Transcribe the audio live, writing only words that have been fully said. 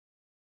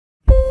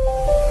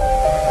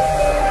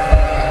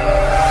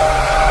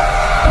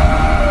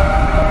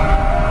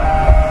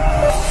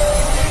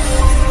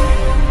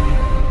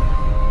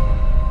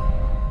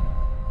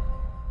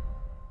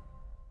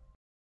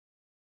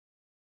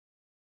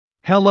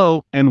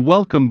Hello and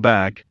welcome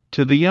back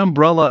to the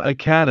Umbrella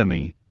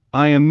Academy.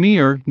 I am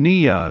Mir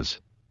Niyaz.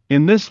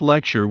 In this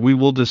lecture we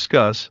will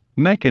discuss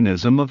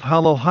mechanism of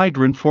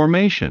halohydrin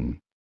formation.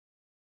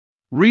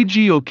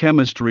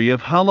 Regiochemistry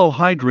of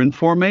halohydrin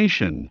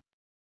formation.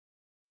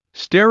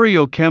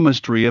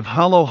 Stereochemistry of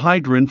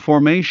halohydrin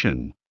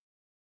formation.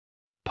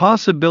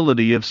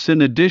 Possibility of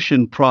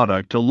synaddition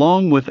product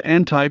along with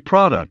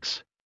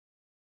antiproducts.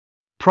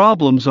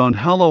 Problems on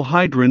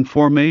halohydrin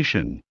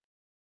formation.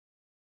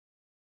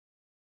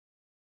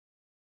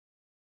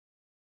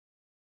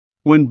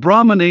 When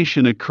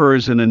bromination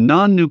occurs in a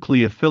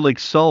non-nucleophilic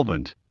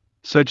solvent,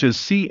 such as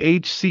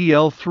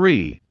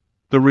CHCl3,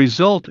 the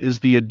result is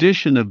the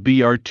addition of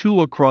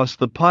Br2 across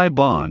the pi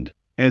bond,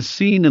 as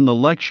seen in the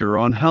lecture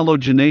on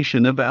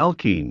halogenation of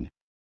alkene.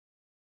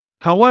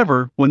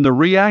 However, when the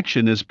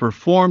reaction is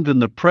performed in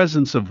the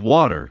presence of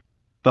water,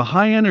 the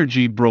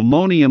high-energy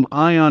bromonium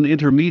ion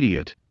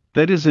intermediate,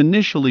 that is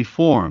initially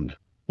formed,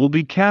 will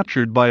be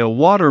captured by a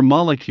water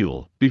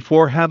molecule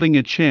before having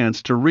a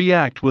chance to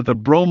react with a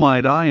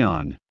bromide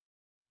ion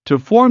to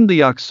form the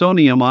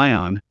oxonium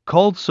ion,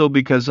 called so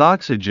because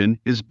oxygen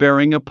is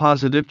bearing a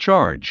positive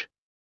charge.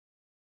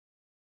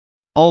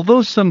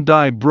 Although some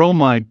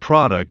dibromide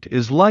product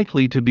is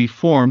likely to be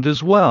formed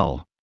as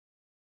well.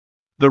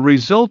 The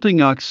resulting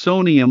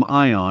oxonium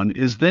ion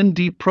is then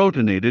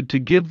deprotonated to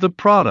give the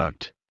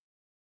product.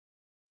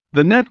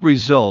 The net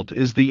result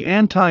is the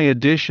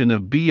anti-addition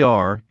of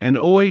Br and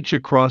OH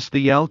across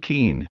the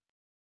alkene.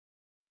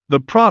 The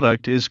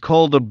product is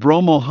called a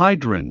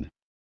bromohydrin.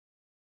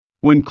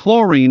 When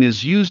chlorine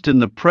is used in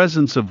the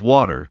presence of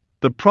water,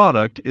 the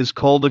product is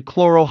called a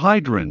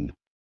chlorohydrin.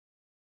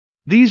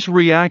 These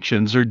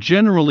reactions are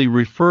generally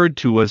referred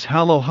to as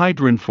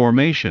halohydrin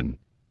formation.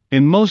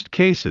 In most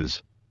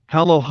cases,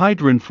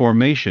 halohydrin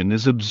formation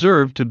is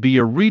observed to be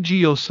a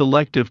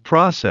regioselective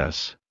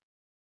process.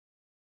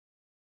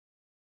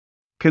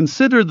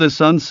 Consider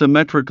this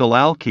unsymmetrical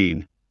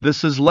alkene,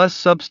 this is less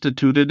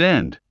substituted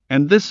end,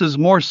 and this is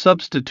more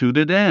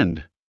substituted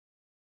end.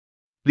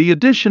 The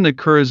addition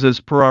occurs as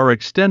per our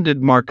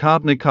extended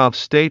Markovnikov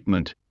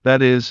statement,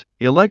 that is,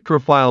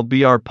 electrophile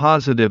Br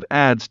positive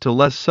adds to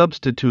less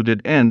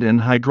substituted end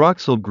and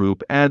hydroxyl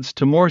group adds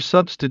to more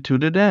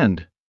substituted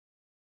end.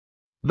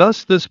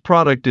 Thus this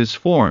product is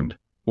formed,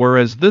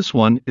 whereas this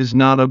one is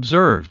not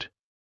observed.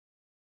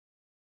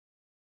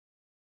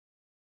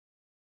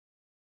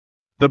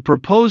 The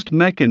proposed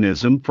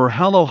mechanism for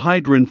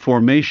halohydrin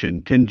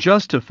formation can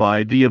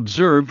justify the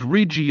observed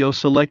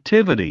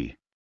regioselectivity.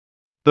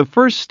 The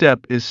first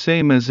step is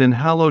same as in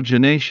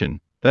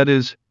halogenation, that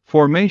is,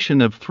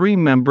 formation of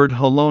three-membered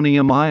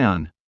halonium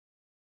ion.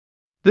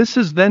 This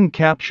is then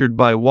captured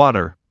by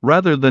water,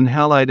 rather than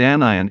halide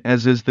anion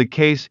as is the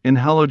case in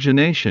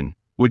halogenation,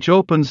 which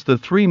opens the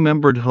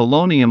three-membered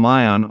halonium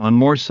ion on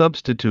more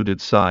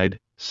substituted side,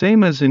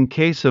 same as in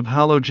case of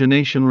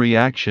halogenation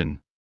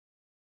reaction.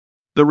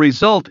 The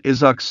result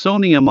is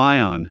oxonium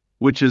ion,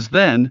 which is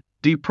then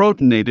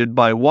deprotonated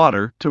by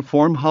water to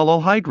form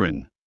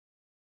halohydrin.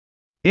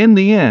 In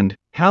the end,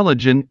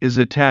 halogen is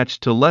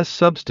attached to less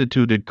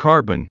substituted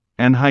carbon,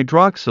 and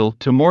hydroxyl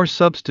to more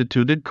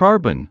substituted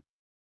carbon.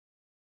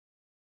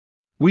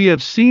 We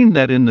have seen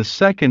that in the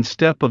second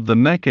step of the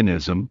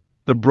mechanism,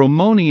 the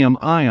bromonium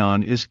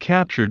ion is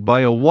captured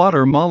by a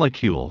water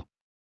molecule.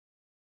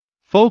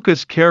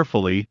 Focus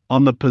carefully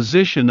on the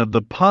position of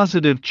the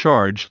positive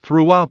charge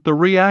throughout the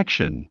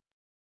reaction.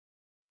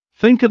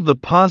 Think of the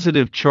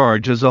positive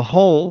charge as a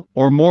hole,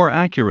 or more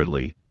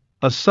accurately,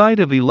 a site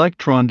of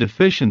electron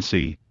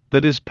deficiency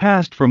that is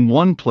passed from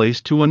one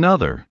place to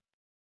another.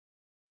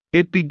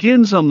 It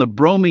begins on the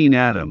bromine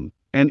atom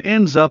and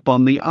ends up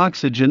on the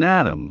oxygen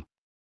atom.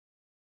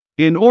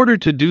 In order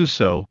to do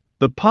so,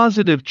 the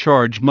positive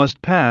charge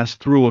must pass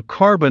through a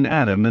carbon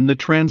atom in the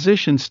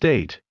transition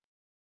state.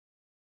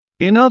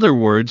 In other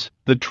words,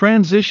 the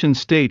transition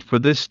state for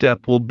this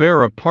step will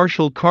bear a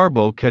partial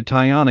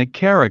carbocationic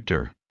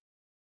character.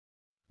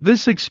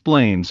 This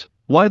explains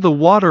why the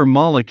water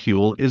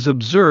molecule is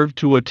observed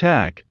to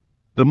attack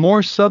the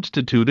more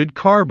substituted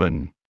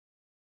carbon.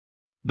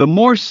 The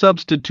more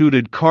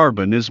substituted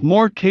carbon is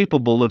more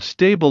capable of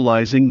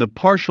stabilizing the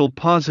partial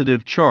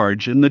positive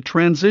charge in the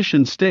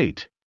transition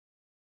state.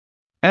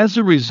 As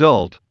a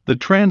result, the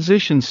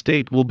transition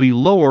state will be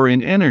lower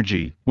in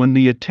energy when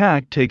the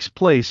attack takes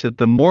place at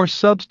the more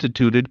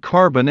substituted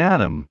carbon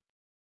atom.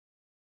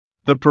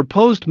 The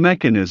proposed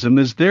mechanism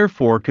is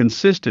therefore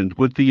consistent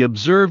with the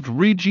observed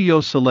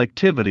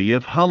regioselectivity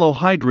of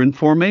halohydrin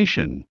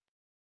formation.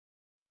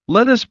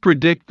 Let us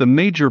predict the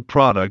major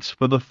products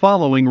for the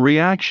following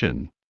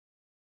reaction.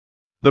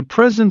 The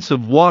presence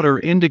of water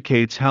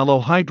indicates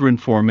halohydrin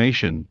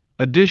formation,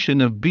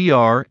 addition of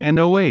Br and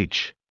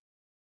OH.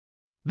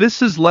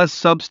 This is less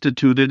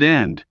substituted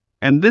end,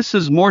 and this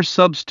is more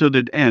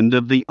substituted end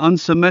of the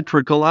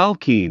unsymmetrical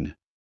alkene.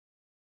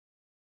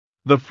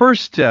 The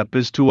first step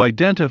is to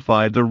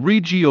identify the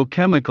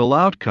regiochemical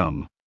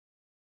outcome.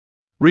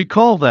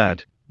 Recall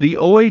that the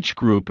OH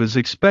group is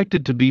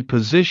expected to be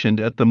positioned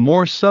at the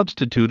more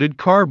substituted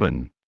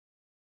carbon.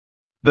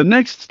 The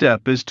next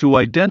step is to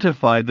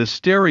identify the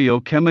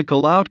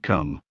stereochemical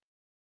outcome.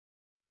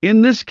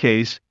 In this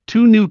case,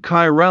 two new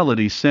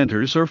chirality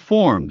centers are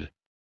formed.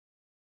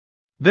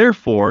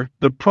 Therefore,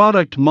 the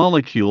product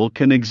molecule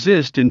can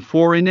exist in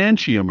 4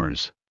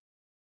 enantiomers.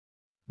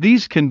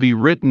 These can be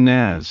written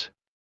as: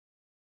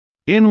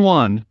 in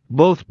 1,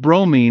 both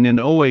bromine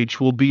and OH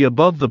will be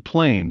above the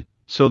plane,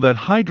 so that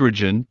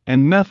hydrogen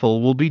and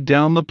methyl will be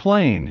down the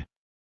plane.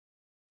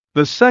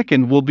 The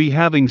second will be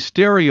having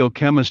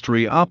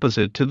stereochemistry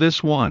opposite to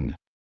this one.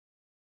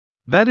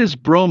 That is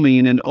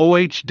bromine and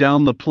OH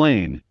down the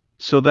plane,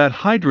 so that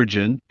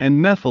hydrogen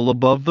and methyl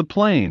above the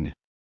plane.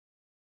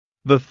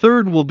 The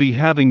third will be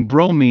having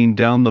bromine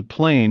down the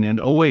plane and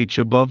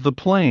OH above the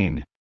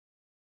plane.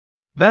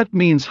 That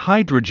means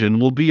hydrogen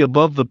will be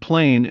above the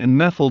plane and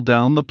methyl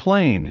down the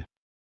plane.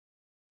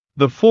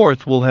 The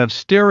fourth will have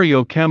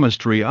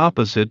stereochemistry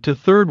opposite to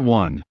third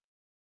one.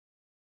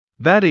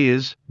 That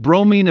is,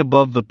 bromine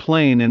above the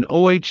plane and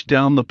OH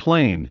down the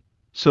plane,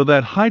 so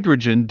that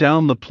hydrogen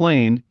down the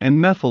plane and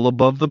methyl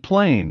above the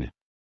plane.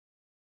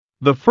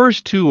 The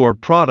first two are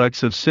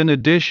products of syn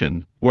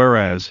addition,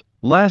 whereas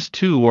last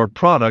two are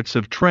products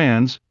of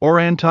trans or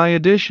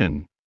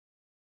anti-addition.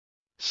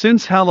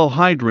 Since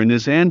halohydrin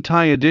is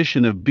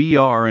anti-addition of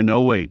Br and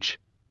OH,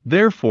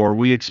 therefore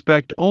we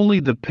expect only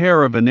the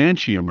pair of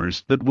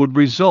enantiomers that would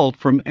result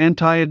from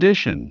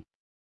anti-addition.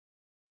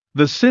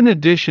 The syn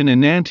addition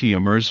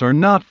enantiomers are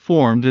not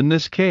formed in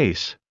this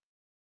case.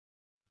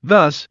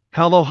 Thus,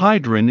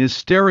 halohydrin is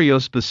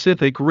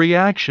stereospecific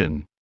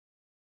reaction.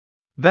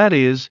 That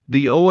is,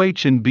 the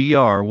OH and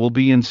Br will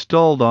be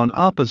installed on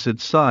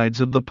opposite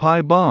sides of the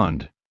pi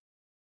bond.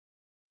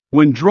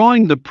 When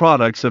drawing the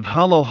products of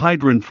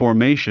halohydrin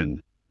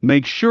formation,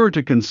 make sure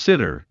to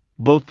consider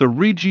both the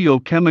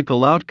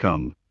regiochemical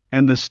outcome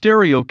and the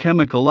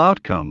stereochemical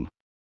outcome.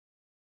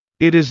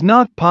 It is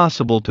not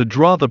possible to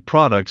draw the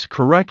products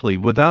correctly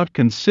without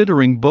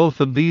considering both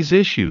of these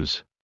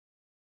issues.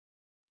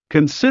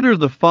 Consider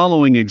the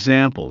following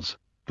examples.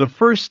 The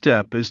first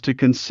step is to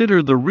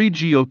consider the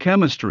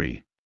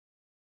regiochemistry.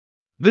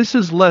 This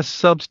is less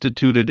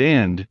substituted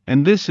end,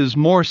 and this is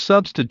more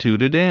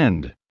substituted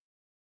end.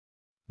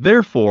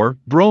 Therefore,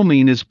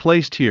 bromine is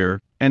placed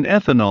here, and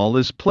ethanol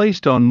is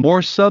placed on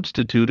more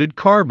substituted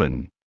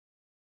carbon.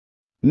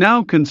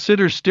 Now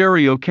consider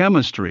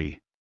stereochemistry.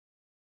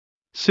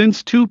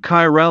 Since two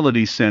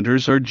chirality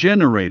centers are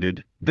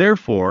generated,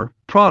 therefore,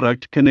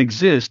 product can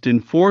exist in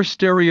 4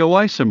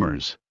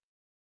 stereoisomers.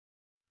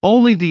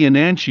 Only the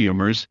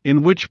enantiomers,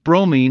 in which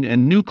bromine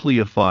and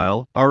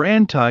nucleophile are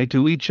anti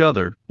to each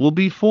other, will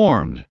be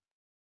formed.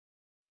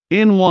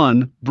 In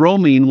 1,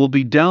 bromine will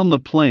be down the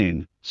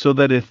plane, so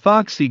that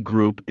ethoxy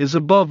group is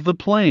above the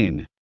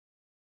plane.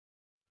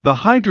 The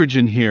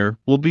hydrogen here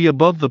will be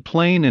above the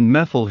plane and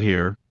methyl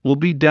here will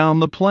be down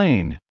the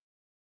plane.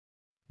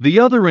 The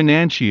other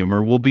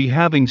enantiomer will be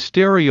having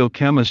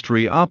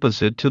stereochemistry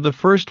opposite to the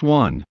first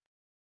one.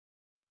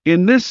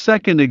 In this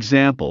second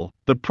example,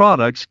 the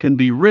products can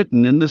be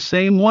written in the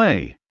same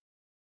way.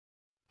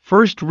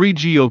 First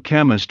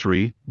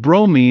regiochemistry,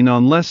 bromine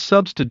on less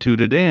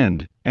substituted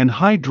end, and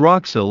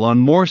hydroxyl on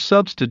more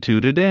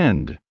substituted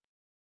end.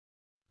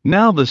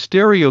 Now the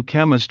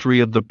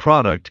stereochemistry of the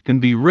product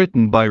can be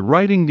written by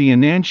writing the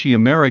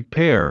enantiomeric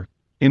pair,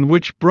 in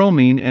which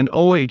bromine and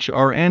OH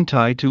are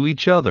anti to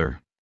each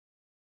other.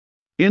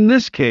 In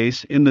this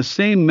case, in the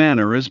same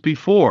manner as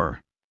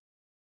before.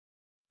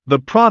 The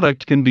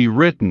product can be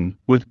written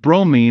with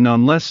bromine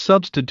on less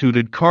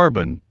substituted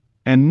carbon,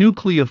 and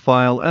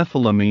nucleophile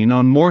ethylamine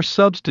on more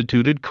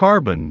substituted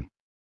carbon.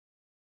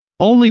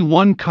 Only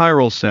one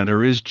chiral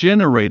center is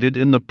generated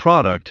in the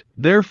product,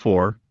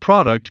 therefore,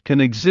 product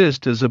can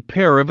exist as a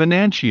pair of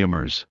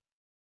enantiomers.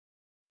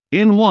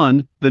 In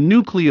one, the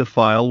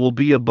nucleophile will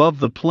be above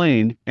the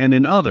plane, and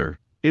in other,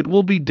 it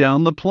will be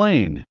down the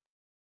plane.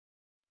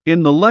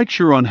 In the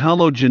lecture on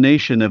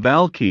halogenation of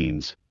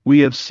alkenes, we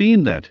have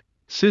seen that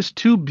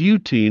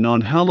cis-2-butene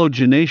on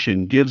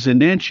halogenation gives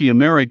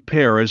enantiomeric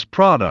pair as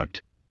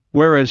product,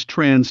 whereas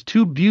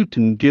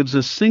trans-2-butene gives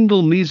a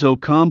single meso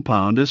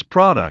compound as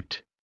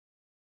product.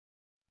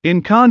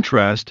 In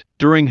contrast,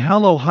 during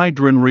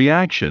halohydrin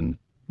reaction,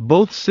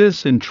 both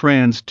cis and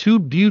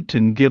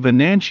trans-2-butene give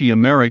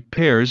enantiomeric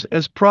pairs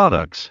as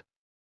products.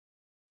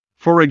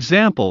 For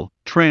example,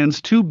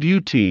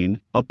 trans-2-butene,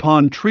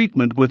 upon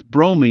treatment with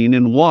bromine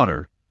in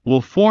water,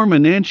 will form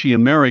an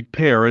enantiomeric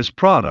pair as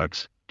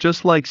products,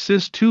 just like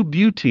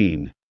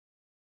cis-2-butene.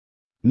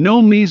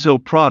 No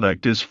meso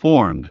product is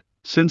formed,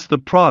 since the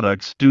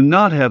products do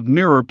not have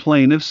mirror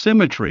plane of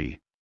symmetry.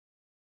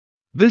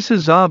 This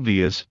is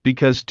obvious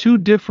because two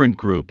different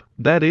group,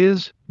 that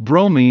is,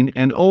 bromine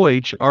and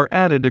OH, are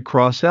added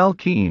across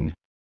alkene.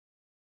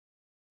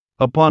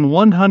 Upon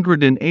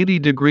 180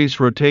 degrees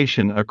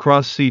rotation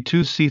across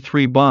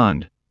C2-C3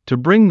 bond, to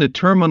bring the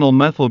terminal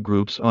methyl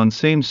groups on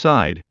same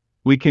side,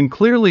 we can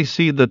clearly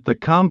see that the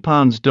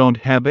compounds don't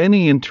have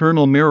any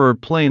internal mirror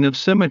plane of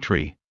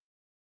symmetry.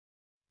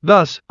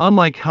 Thus,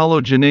 unlike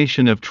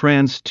halogenation of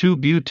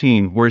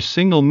trans-2-butene where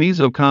single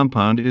meso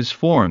compound is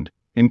formed,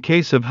 in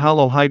case of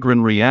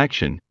halohydrin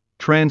reaction,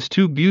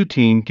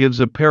 trans-2-butene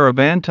gives a pair of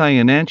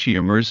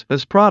anti-enantiomers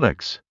as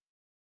products.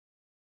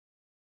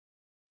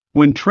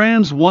 When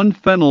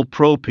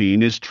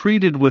trans-1-phenylpropene is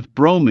treated with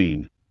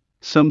bromine,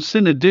 some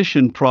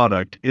syn-addition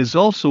product is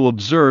also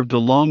observed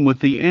along with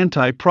the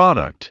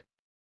antiproduct.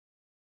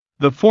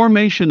 The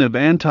formation of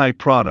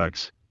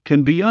antiproducts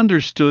can be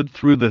understood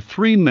through the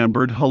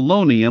three-membered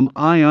halonium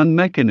ion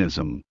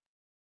mechanism.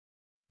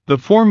 The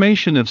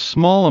formation of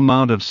small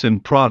amount of syn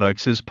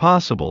products is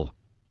possible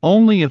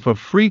only if a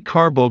free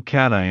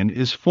carbocation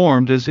is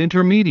formed as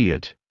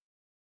intermediate.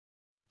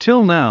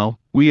 Till now,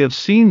 we have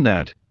seen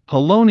that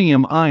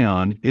halonium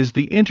ion is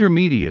the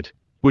intermediate,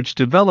 which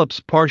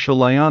develops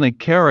partial ionic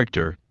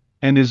character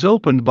and is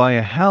opened by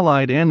a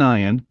halide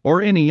anion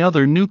or any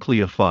other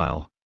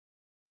nucleophile.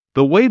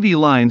 The wavy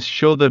lines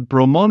show that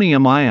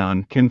bromonium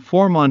ion can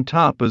form on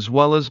top as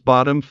well as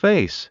bottom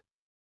face.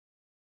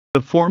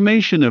 The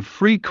formation of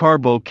free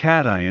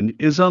carbocation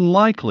is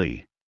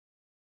unlikely.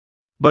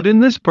 But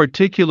in this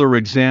particular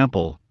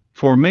example,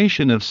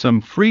 formation of some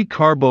free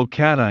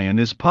carbocation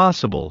is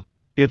possible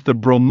if the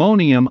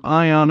bromonium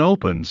ion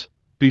opens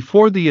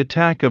before the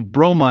attack of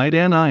bromide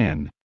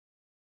anion.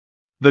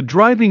 The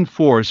driving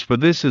force for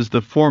this is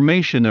the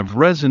formation of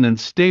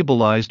resonance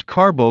stabilized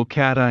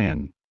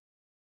carbocation.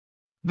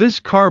 This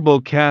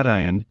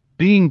carbocation,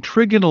 being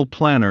trigonal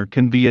planar,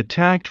 can be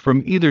attacked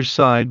from either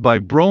side by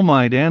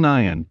bromide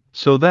anion,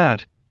 so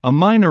that a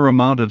minor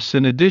amount of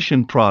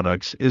syn-addition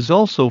products is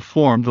also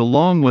formed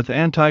along with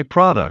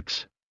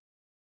antiproducts.